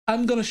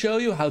I'm gonna show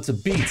you how to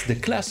beat the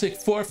classic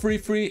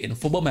 4-3-3 in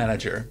Football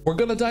Manager. We're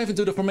gonna dive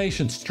into the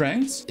formation's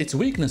strengths, its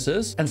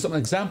weaknesses, and some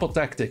example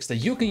tactics that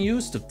you can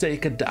use to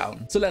take it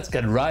down. So let's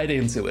get right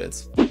into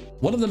it.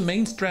 One of the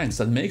main strengths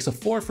that makes a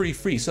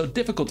 4-3-3 so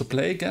difficult to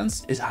play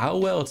against is how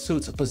well it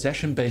suits a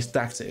possession-based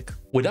tactic.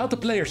 Without the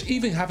players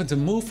even having to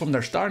move from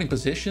their starting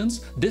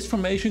positions, this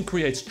formation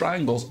creates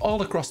triangles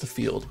all across the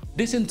field.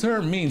 This in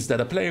turn means that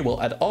a player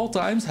will at all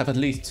times have at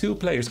least 2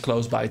 players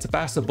close by to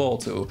pass the ball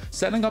to,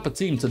 setting up a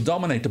team to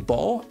dominate the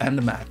ball and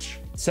the match.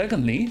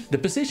 Secondly, the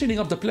positioning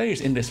of the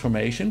players in this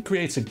formation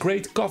creates a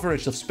great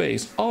coverage of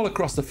space all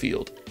across the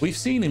field. We've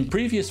seen in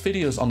previous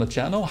videos on the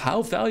channel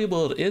how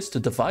valuable it is to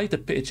divide the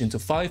pitch into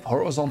 5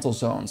 horizontal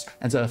zones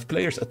and to have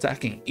players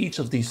attacking each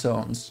of these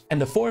zones. And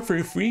the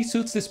 4-3-3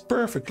 suits this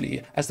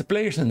perfectly, as the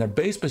players in their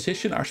base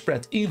position are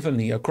spread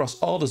evenly across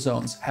all the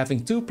zones,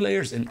 having 2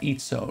 players in each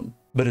zone.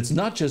 But it's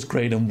not just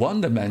great in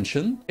one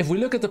dimension. If we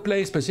look at the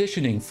players'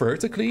 positioning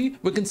vertically,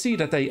 we can see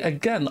that they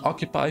again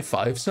occupy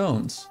 5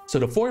 zones. So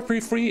the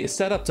 4-3-3 is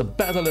set up to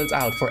battle it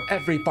out for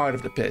every part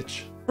of the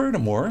pitch.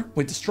 Furthermore,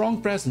 with the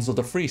strong presence of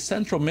the 3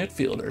 central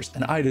midfielders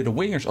and either the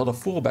wingers or the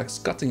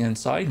fullbacks cutting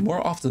inside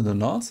more often than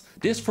not,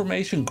 this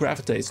formation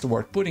gravitates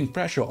toward putting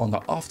pressure on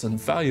the often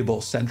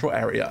valuable central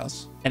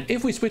areas. And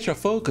if we switch our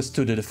focus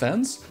to the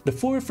defense, the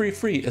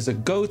 4-3-3 is a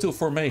go-to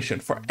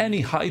formation for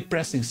any high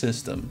pressing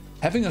system.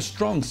 Having a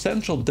strong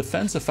central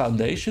defensive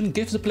foundation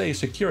gives the player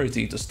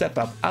security to step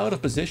up out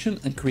of position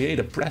and create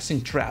a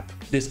pressing trap.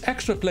 This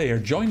extra player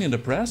joining the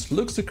press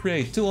looks to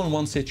create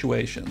 2-on-1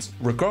 situations,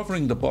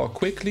 recovering the ball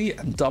quickly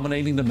and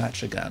dominating the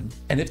match again.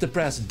 And if the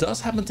press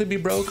does happen to be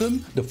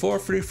broken, the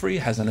 4-3-3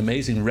 has an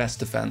amazing rest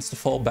defense to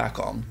fall back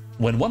on.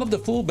 When one of the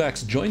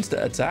fullbacks joins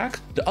the attack,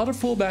 the other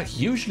fullback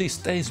usually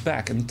stays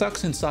back and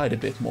tucks inside a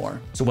bit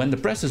more. So when the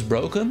press is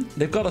broken,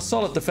 they've got a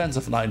solid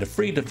defensive line of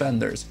 3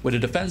 defenders, with a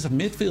defensive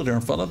midfielder in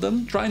front of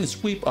them trying to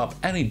sweep up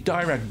any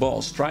direct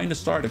balls trying to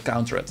start a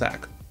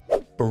counter-attack.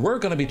 But we're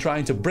gonna be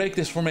trying to break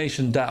this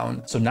formation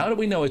down, so now that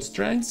we know its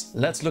strengths,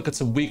 let's look at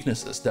some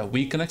weaknesses that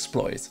we can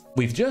exploit.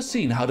 We've just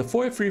seen how the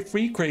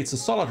 4-3-3 creates a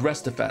solid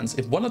rest defense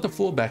if one of the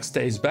fullbacks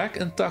stays back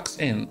and tucks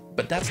in,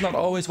 but that's not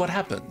always what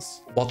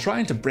happens. While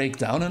trying to break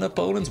down an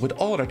opponent with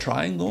all their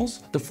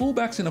triangles, the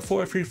fullbacks in a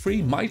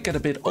 4-3-3 might get a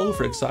bit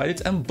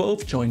overexcited and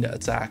both join the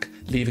attack,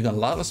 leaving a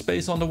lot of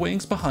space on the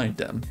wings behind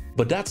them.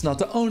 But that's not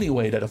the only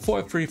way that a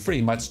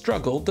 4-3-3 might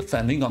struggle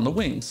defending on the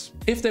wings.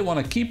 If they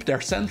want to keep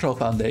their central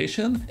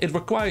foundation, it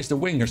requires the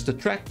wingers to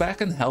track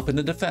back and help in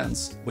the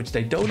defense, which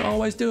they don't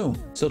always do.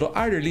 So they'll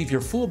either leave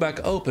your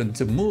fullback open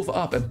to move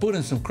up and put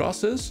in some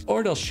crosses,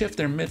 or they'll shift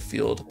their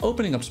midfield,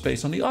 opening up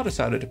space on the other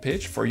side of the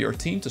pitch for your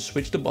team to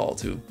switch the ball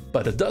to.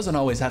 But it doesn't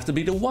always have to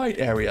be the wide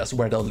areas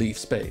where they'll leave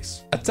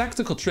space. A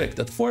tactical trick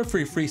that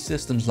 4-3-3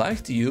 systems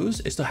like to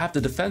use is to have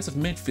the defensive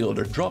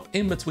midfielder drop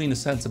in between the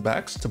centre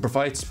backs to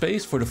provide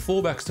space for the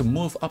fullbacks to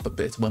move up a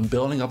bit when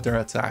building up their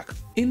attack.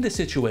 In this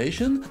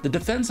situation, the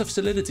defensive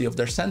solidity of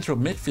their central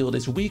midfield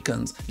is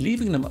weakened,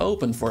 leaving them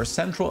open for a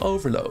central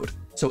overload.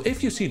 So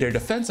if you see their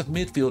defensive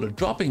midfielder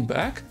dropping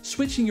back,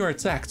 switching your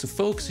attack to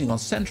focusing on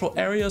central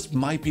areas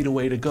might be the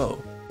way to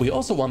go. We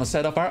also want to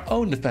set up our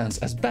own defense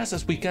as best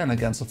as we can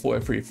against a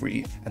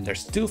 4-3-3, and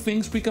there's 2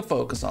 things we can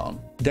focus on.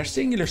 Their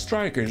singular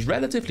striker is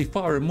relatively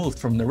far removed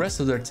from the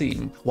rest of their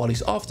team, while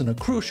he's often a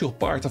crucial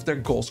part of their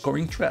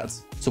goal-scoring threat.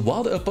 So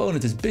while the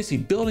opponent is busy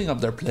building up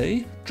their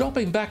play,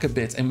 dropping back a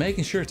bit and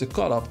making sure to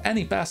cut off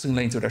any passing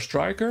lane to their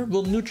striker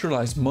will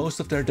neutralize most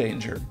of their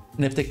danger.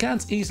 And if they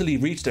can't easily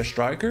reach their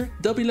striker,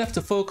 they'll be left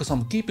to focus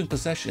on keeping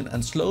possession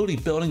and slowly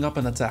building up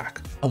an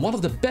attack. And one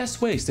of the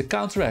best ways to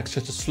counteract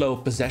such a slow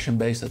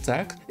possession-based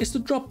attack is to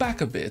drop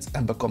back a bit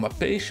and become a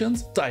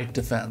patient, tight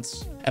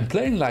defense. And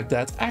playing like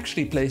that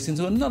actually plays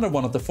into another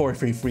one of the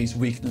 4-3-3's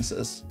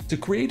weaknesses. To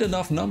create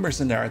enough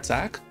numbers in their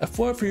attack, a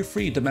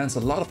 4-3-3 demands a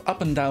lot of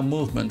up and down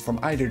movement from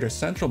either their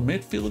central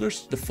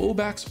midfielders, the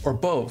fullbacks, or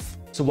both.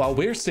 So while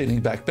we're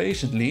sitting back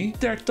patiently,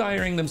 they're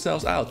tiring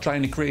themselves out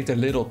trying to create their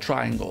little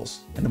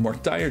triangles. And the more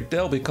tired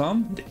they'll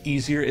become, the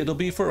easier it'll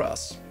be for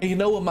us. And you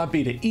know what might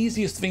be the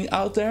easiest thing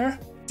out there?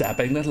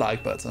 Tapping that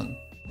like button.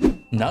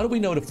 Now that we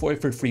know the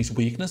 4-3-3's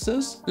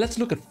weaknesses, let's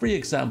look at 3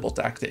 example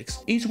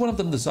tactics, each one of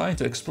them designed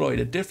to exploit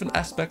a different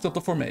aspect of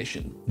the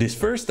formation. This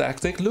first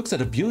tactic looks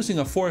at abusing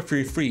a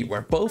 4-3-3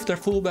 where both their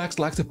fullbacks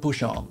like to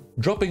push on.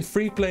 Dropping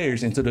 3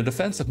 players into the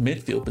defensive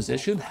midfield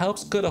position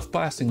helps cut off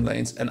passing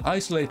lanes and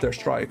isolate their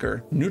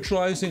striker,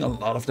 neutralizing a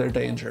lot of their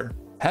danger.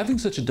 Having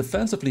such a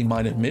defensively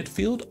minded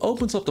midfield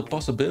opens up the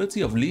possibility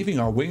of leaving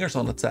our wingers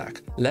on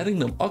attack, letting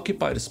them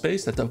occupy the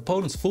space that the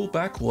opponent's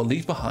fullback will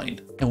leave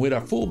behind. And with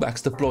our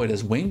fullbacks deployed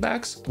as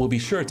wingbacks, we'll be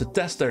sure to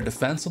test their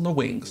defense on the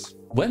wings.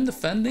 When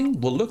defending,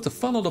 we'll look to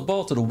funnel the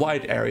ball to the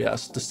wide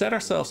areas to set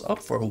ourselves up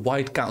for a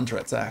wide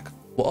counter-attack.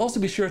 We'll also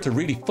be sure to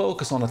really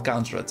focus on that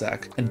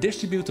counter-attack and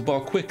distribute the ball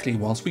quickly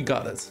once we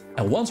got it.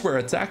 And once we're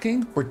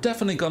attacking, we're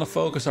definitely gonna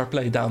focus our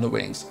play down the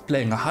wings,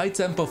 playing a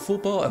high-tempo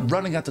football and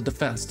running at the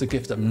defense to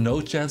give them no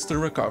chance to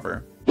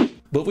recover.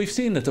 But we've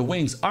seen that the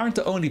wings aren't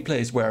the only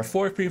place where a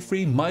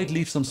 4-3-3 might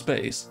leave some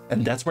space,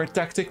 and that's where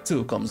tactic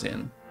 2 comes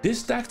in.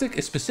 This tactic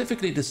is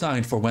specifically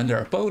designed for when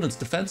their opponent's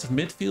defensive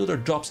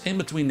midfielder drops in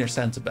between their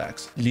centre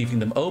backs, leaving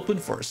them open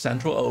for a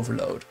central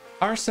overload.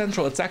 Our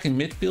central attacking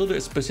midfielder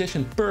is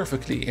positioned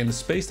perfectly in the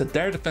space that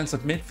their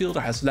defensive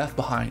midfielder has left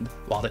behind,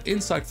 while the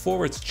inside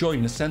forwards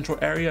join the central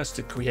areas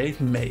to create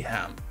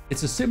mayhem.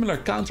 It's a similar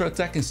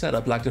counter-attacking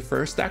setup like the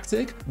first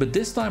tactic, but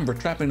this time we're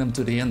trapping them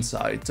to the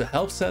inside to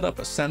help set up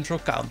a central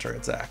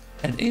counter-attack.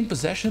 And in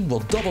possession, we'll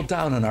double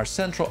down on our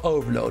central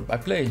overload by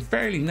playing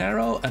fairly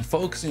narrow and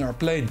focusing our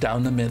play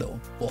down the middle.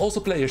 We'll also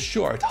play a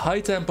short,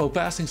 high-tempo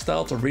passing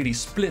style to really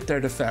split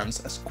their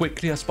defense as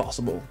quickly as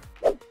possible.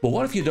 But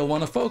what if you don't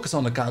want to focus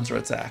on the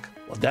counter-attack?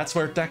 Well, that's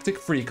where tactic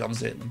 3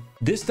 comes in.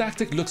 This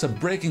tactic looks at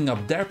breaking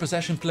up their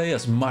possession play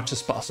as much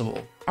as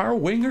possible. Our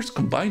wingers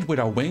combined with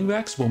our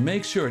wingbacks will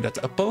make sure that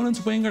the opponent's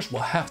wingers will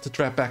have to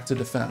trap back to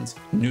defend,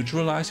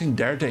 neutralizing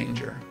their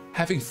danger.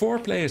 Having 4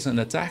 players in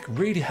attack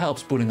really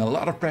helps putting a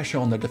lot of pressure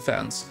on their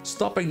defense,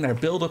 stopping their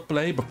build-up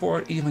play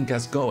before it even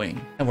gets going.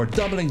 And we're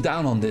doubling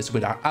down on this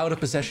with our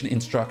out-of-possession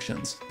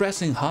instructions,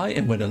 pressing high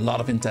and with a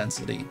lot of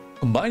intensity.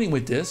 Combining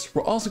with this,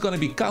 we're also going to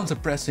be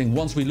counter-pressing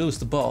once we lose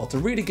the ball to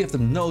really give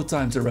them no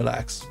time to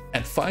relax.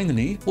 And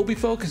finally, we'll be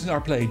focusing our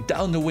play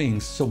down the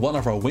wings so one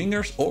of our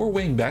wingers or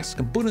wingbacks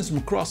can put in some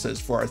crosses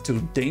for our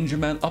 2 danger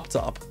men up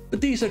top. But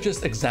these are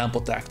just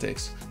example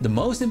tactics. The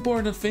most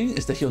important thing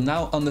is that you'll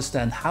now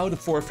understand how the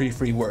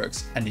 4-3-3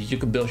 works and that you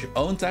can build your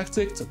own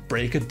tactic to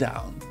break it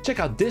down.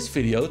 Check out this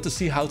video to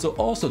see how to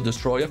also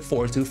destroy a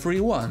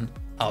 4-2-3-1.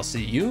 I'll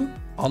see you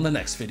on the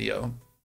next video.